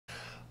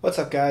What's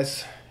up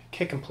guys,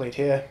 Kit Complete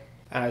here,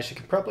 and as you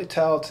can probably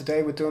tell,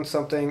 today we're doing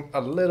something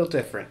a little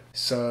different.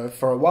 So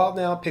for a while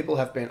now people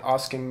have been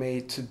asking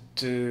me to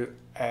do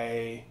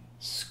a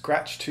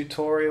scratch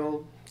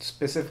tutorial,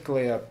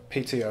 specifically a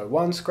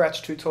PT01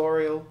 scratch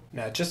tutorial.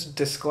 Now just a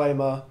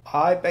disclaimer,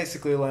 I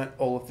basically learned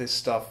all of this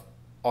stuff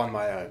on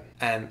my own,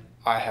 and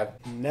I have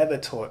never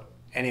taught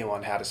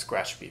anyone how to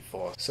scratch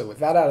before. So with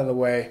that out of the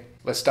way,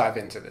 let's dive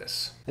into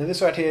this. Now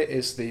this right here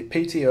is the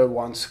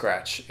PT01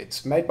 scratch.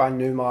 It's made by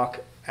Numark,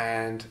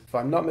 and if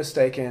I'm not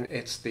mistaken,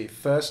 it's the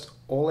first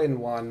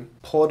all-in-one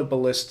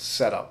portabilist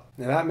setup.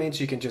 Now that means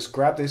you can just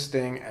grab this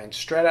thing and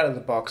straight out of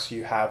the box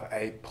you have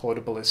a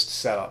portabilist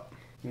setup.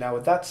 Now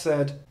with that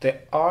said,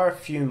 there are a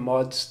few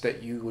mods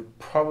that you would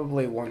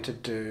probably want to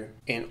do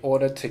in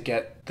order to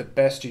get the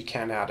best you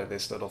can out of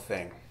this little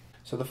thing.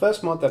 So the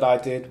first mod that I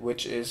did,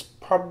 which is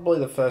probably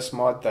the first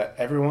mod that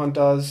everyone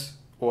does,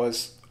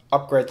 was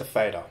upgrade the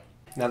fader.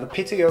 Now the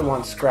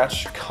PT01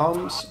 scratch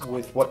comes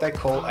with what they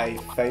call a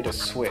fader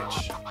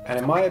switch, and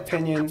in my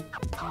opinion,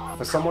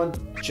 for someone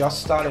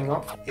just starting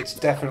off, it's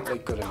definitely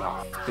good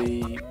enough.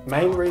 The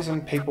main reason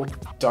people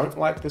don't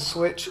like the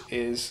switch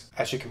is,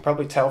 as you can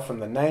probably tell from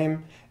the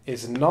name,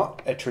 is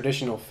not a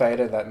traditional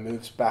fader that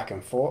moves back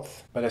and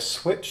forth, but a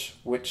switch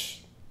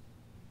which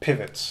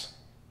pivots.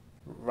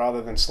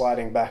 Rather than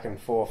sliding back and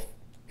forth,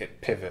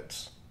 it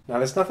pivots. Now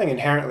there's nothing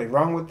inherently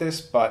wrong with this,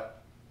 but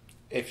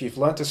if you've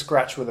learned to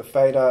scratch with a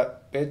fader,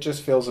 it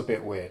just feels a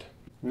bit weird.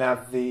 Now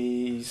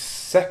the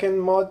second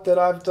mod that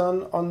I've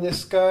done on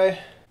this guy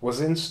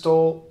was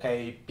install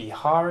a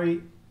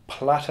Bihari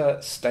platter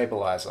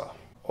stabilizer.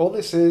 All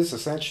this is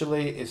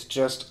essentially is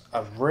just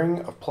a ring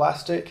of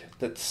plastic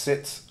that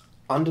sits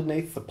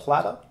underneath the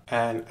platter,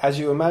 and as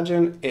you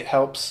imagine, it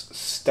helps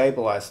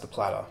stabilize the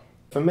platter.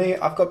 For me,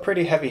 I've got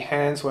pretty heavy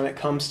hands when it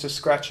comes to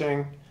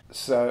scratching,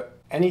 so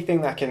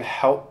anything that can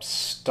help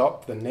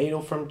stop the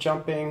needle from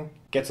jumping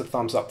gets a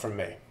thumbs up from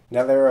me.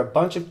 Now there are a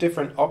bunch of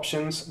different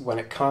options when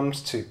it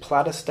comes to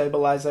platter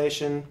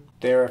stabilization.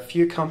 There are a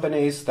few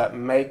companies that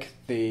make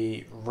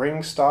the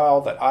ring style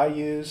that I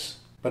use,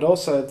 but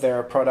also there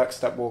are products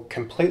that will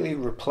completely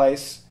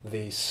replace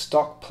the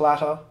stock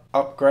platter,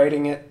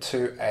 upgrading it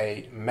to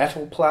a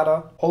metal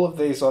platter. All of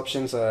these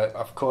options are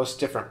of course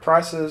different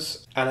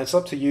prices, and it's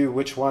up to you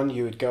which one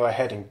you would go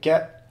ahead and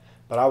get,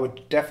 but I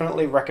would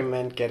definitely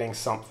recommend getting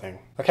something.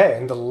 Okay,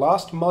 and the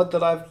last mod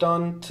that I've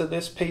done to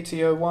this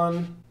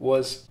PT01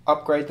 was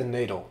upgrade the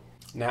needle.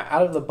 Now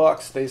out of the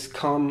box, these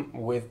come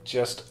with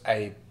just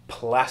a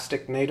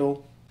plastic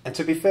needle, and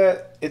to be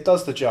fair, it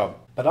does the job,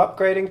 but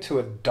upgrading to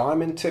a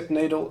diamond tip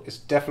needle is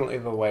definitely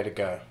the way to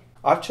go.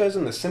 I've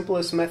chosen the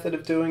simplest method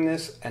of doing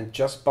this and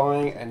just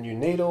buying a new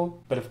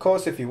needle, but of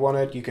course if you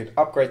wanted, you could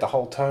upgrade the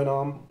whole tone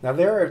arm. Now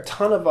there are a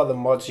ton of other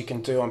mods you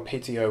can do on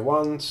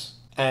PT01s,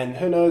 and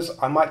who knows,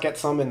 I might get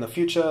some in the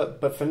future,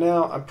 but for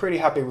now I'm pretty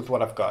happy with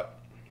what I've got.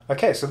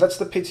 Okay, so that's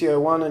the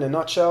PT01 in a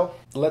nutshell.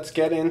 Let's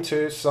get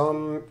into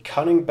some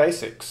cutting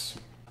basics.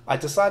 I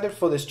decided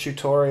for this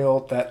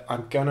tutorial that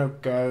I'm gonna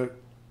go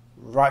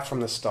right from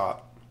the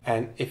start,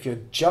 and if you're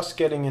just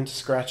getting into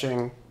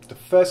scratching, the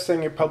first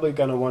thing you're probably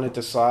going to want to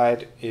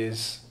decide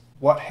is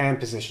what hand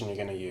position you're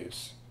going to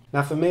use.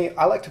 Now for me,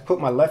 I like to put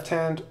my left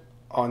hand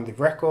on the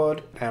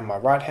record and my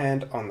right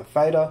hand on the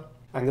fader,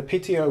 and the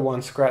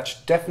PT01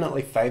 scratch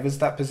definitely favors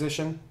that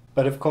position,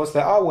 but of course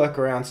there are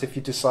workarounds if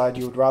you decide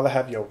you would rather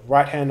have your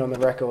right hand on the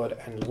record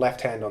and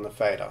left hand on the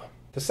fader.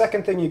 The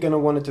second thing you're going to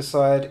want to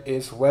decide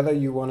is whether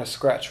you want to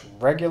scratch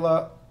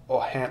regular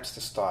or hamster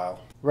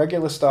style.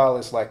 Regular style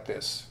is like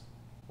this,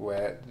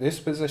 where this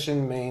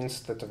position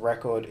means that the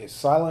record is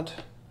silent,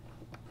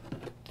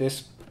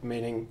 this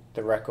meaning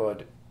the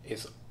record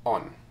is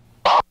on.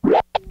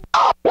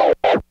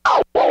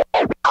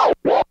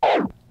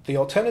 The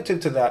alternative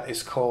to that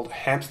is called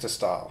hamster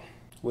style,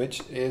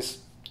 which is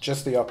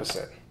just the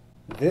opposite.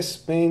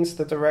 This means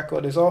that the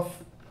record is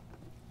off,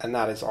 and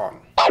that is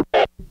on.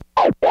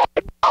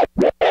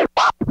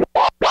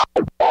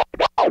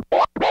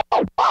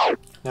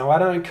 Now I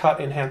don't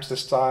cut in hamster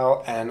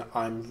style, and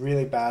I'm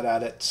really bad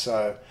at it,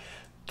 so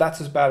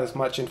that's about as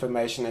much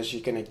information as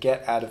you're going to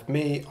get out of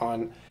me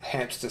on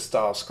hamster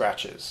style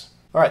scratches.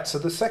 Alright, so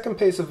the second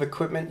piece of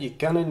equipment you're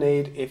going to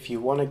need if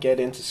you want to get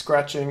into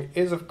scratching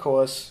is of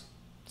course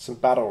some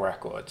battle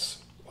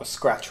records or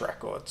scratch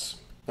records.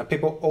 Now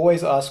people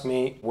always ask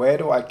me, where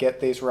do I get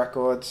these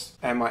records?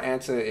 And my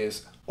answer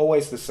is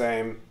always the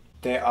same.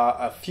 There are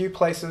a few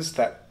places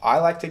that I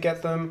like to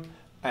get them,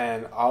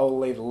 and I'll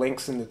leave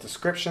links in the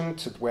description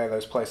to where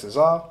those places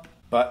are.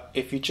 But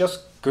if you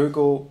just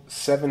Google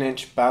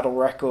 7-inch battle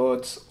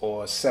records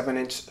or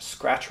 7-inch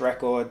scratch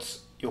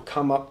records, you'll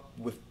come up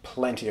with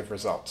plenty of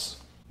results.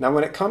 Now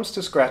when it comes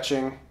to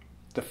scratching,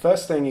 the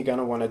first thing you're going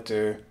to want to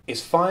do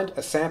is find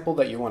a sample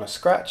that you want to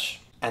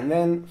scratch, and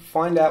then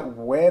find out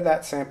where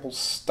that sample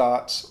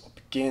starts or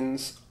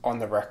begins on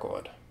the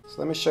record. So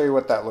let me show you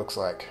what that looks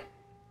like.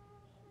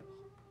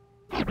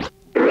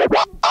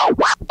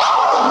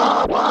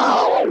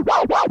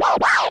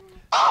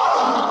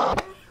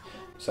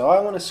 So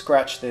I want to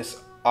scratch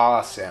this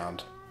R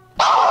sound.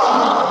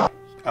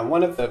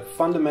 one of the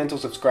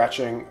fundamentals of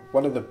scratching,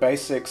 one of the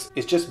basics,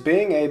 is just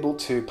being able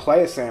to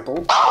play a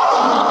sample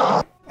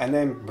and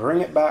then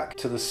bring it back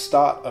to the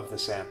start of the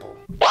sample.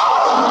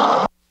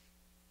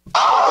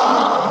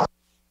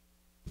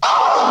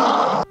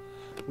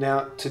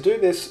 Now, to do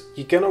this,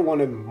 you're going to want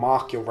to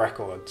mark your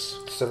records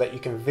so that you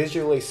can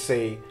visually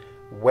see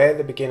where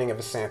the beginning of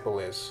a sample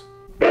is.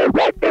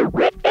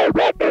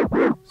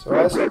 So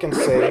as you can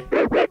see,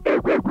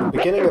 the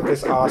beginning of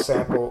this R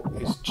sample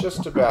is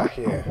just about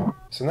here.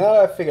 So now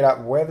that I've figured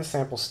out where the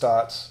sample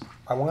starts,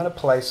 I want to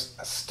place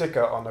a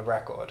sticker on the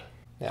record.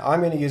 Now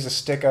I'm going to use a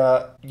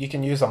sticker. You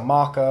can use a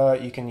marker,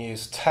 you can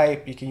use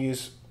tape, you can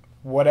use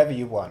whatever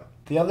you want.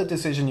 The other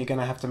decision you're going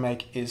to have to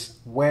make is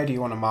where do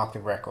you want to mark the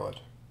record.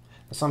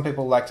 Some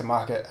people like to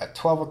mark it at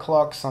 12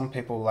 o'clock, some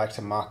people like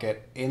to mark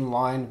it in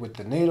line with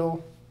the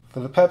needle. For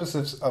the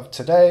purposes of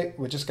today,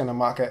 we're just going to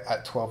mark it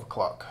at 12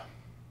 o'clock.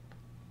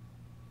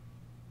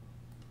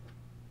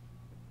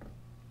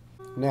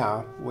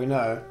 Now, we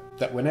know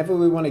that whenever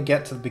we want to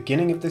get to the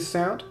beginning of this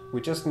sound,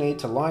 we just need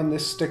to line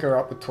this sticker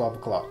up with 12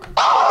 o'clock.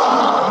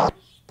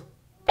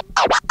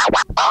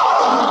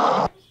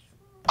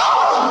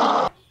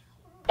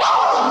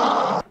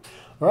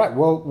 Alright,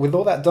 well, with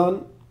all that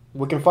done,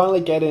 we can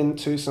finally get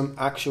into some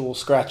actual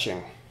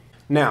scratching.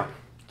 Now,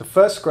 the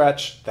first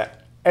scratch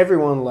that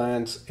everyone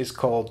learns is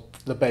called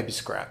the baby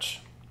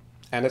scratch.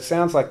 And it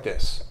sounds like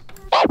this.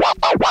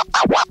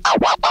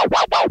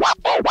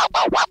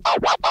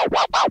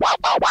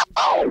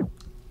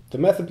 The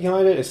method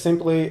behind it is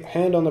simply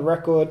hand on the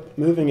record,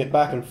 moving it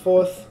back and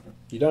forth.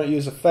 You don't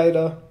use a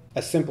fader,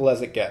 as simple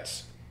as it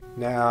gets.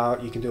 Now,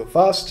 you can do it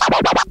fast.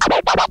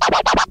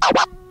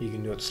 You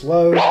can do it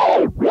slow.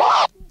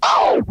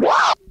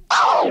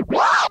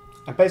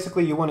 And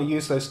basically you want to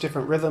use those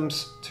different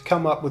rhythms to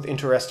come up with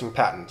interesting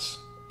patterns.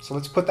 So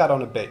let's put that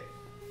on a beat.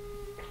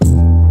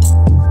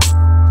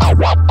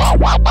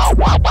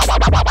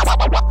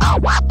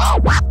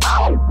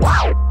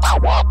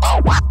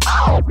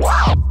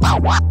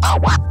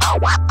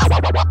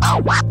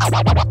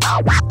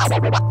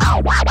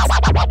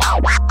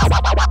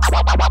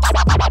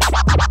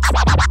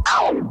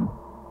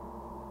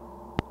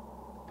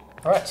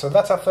 Alright, so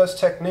that's our first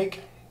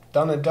technique.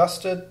 Done and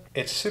dusted.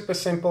 It's super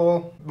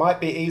simple, might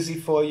be easy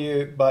for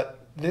you, but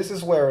this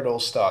is where it all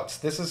starts.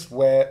 This is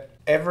where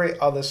every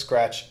other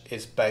scratch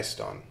is based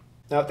on.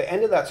 Now at the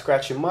end of that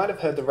scratch, you might have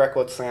heard the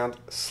record sound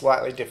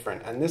slightly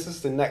different, and this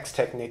is the next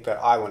technique that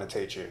I want to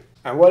teach you.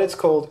 And what it's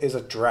called is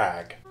a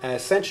drag. And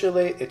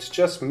essentially, it's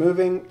just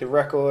moving the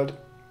record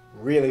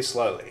really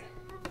slowly.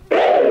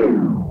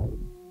 And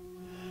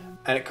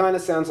it kind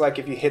of sounds like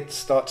if you hit the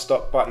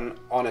start-stop button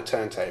on a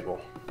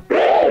turntable.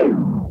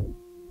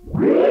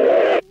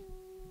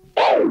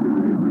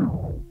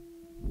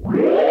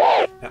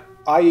 Now,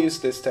 I use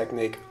this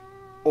technique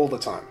all the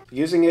time.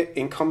 Using it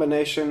in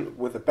combination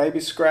with a baby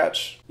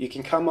scratch, you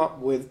can come up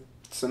with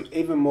some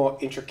even more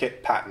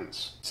intricate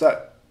patterns.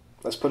 So,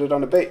 let's put it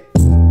on a beat.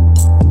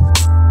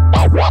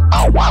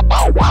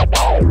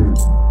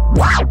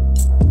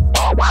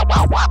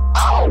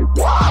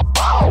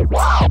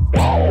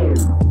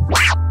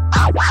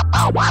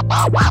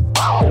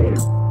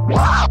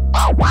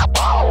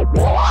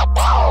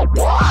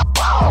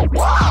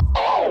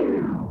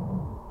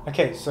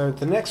 Okay, so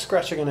the next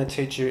scratch I'm going to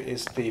teach you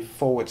is the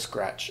forward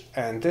scratch,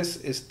 and this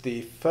is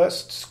the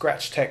first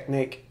scratch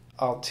technique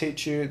I'll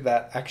teach you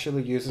that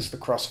actually uses the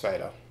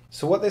crossfader.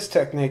 So what this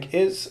technique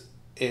is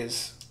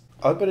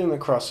opening the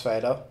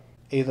crossfader,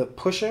 either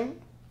pushing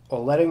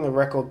or letting the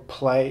record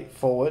play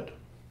forward,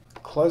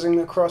 closing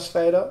the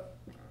crossfader,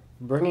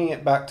 bringing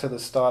it back to the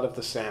start of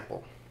the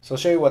sample. So I'll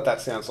show you what that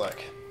sounds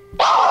like.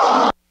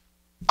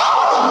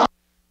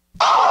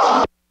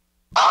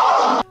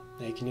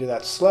 Now you can do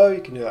that slow,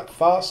 you can do that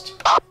fast.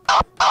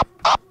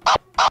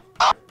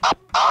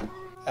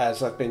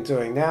 As I've been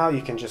doing now,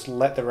 you can just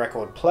let the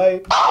record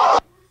play,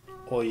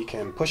 or you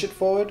can push it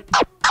forward.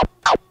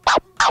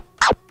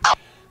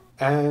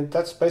 And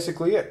that's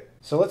basically it.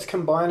 So let's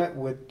combine it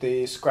with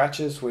the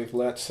scratches we've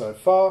learnt so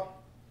far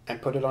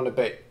and put it on a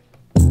beat.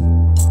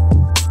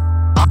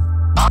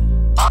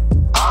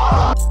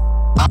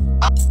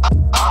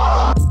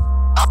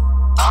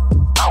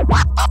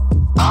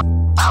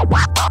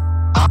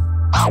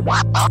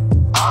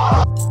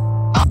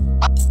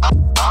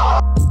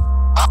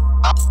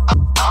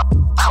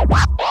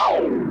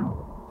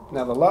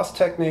 Now the last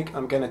technique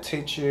I'm going to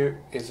teach you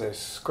is a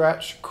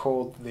scratch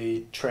called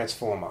the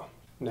transformer.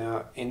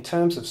 Now in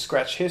terms of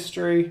scratch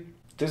history,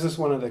 this is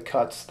one of the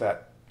cuts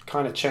that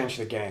kind of changed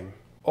the game.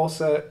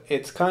 Also,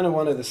 it's kind of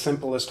one of the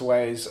simplest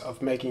ways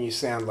of making you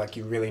sound like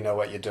you really know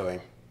what you're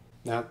doing.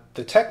 Now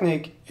the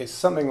technique is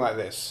something like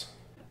this.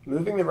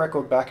 Moving the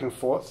record back and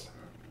forth,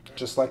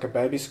 just like a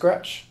baby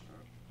scratch.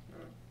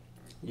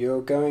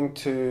 You're going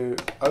to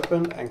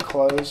open and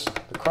close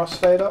the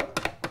crossfader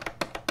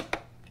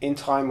in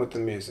time with the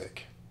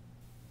music.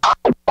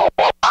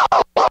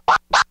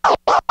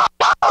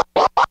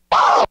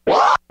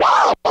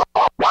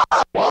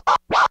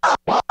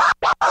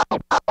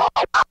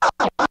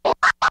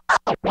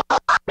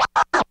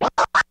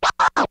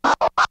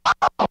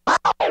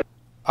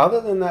 Other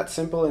than that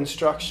simple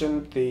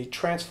instruction, the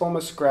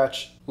transformer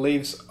scratch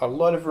leaves a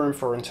lot of room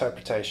for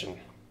interpretation.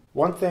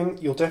 One thing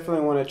you'll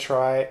definitely want to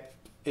try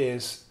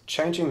is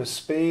changing the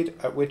speed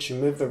at which you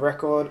move the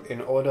record in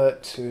order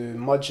to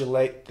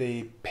modulate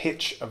the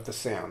pitch of the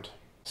sound.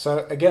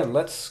 So again,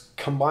 let's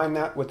combine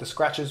that with the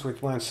scratches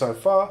we've learned so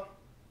far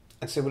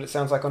and see what it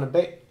sounds like on a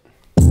beat.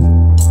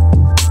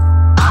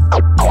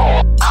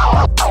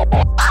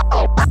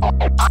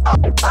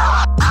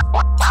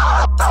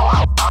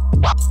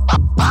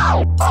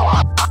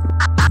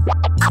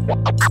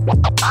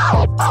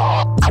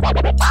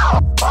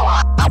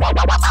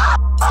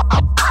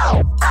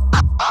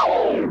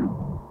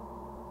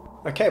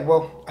 Okay,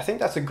 well, I think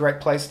that's a great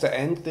place to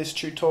end this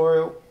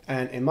tutorial.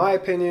 And in my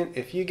opinion,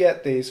 if you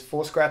get these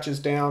 4 scratches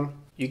down,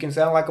 you can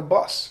sound like a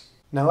boss.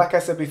 Now, like I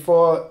said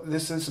before,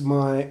 this is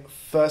my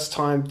first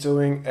time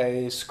doing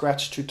a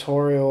scratch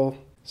tutorial.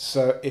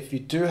 So if you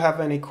do have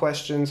any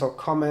questions or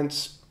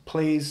comments,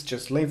 please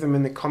just leave them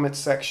in the comments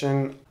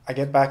section. I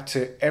get back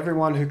to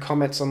everyone who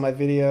comments on my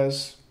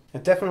videos.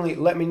 And definitely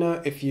let me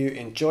know if you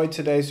enjoyed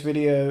today's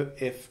video,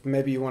 if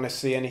maybe you want to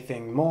see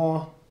anything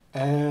more.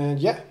 And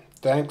yeah,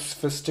 thanks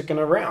for sticking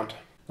around.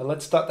 Now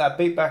let's start that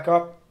beat back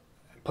up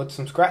and put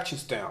some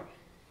scratches down.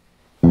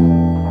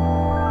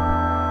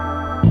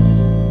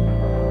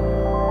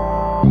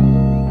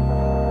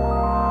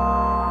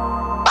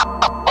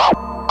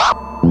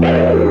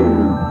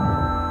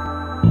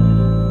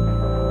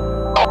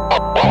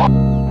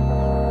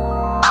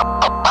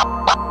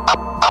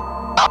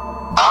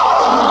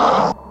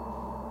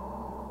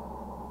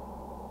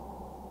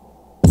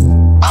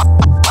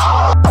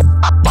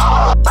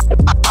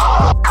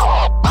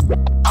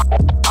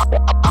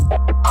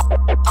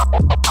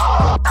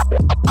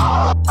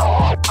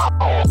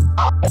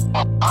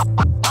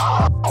 Oh,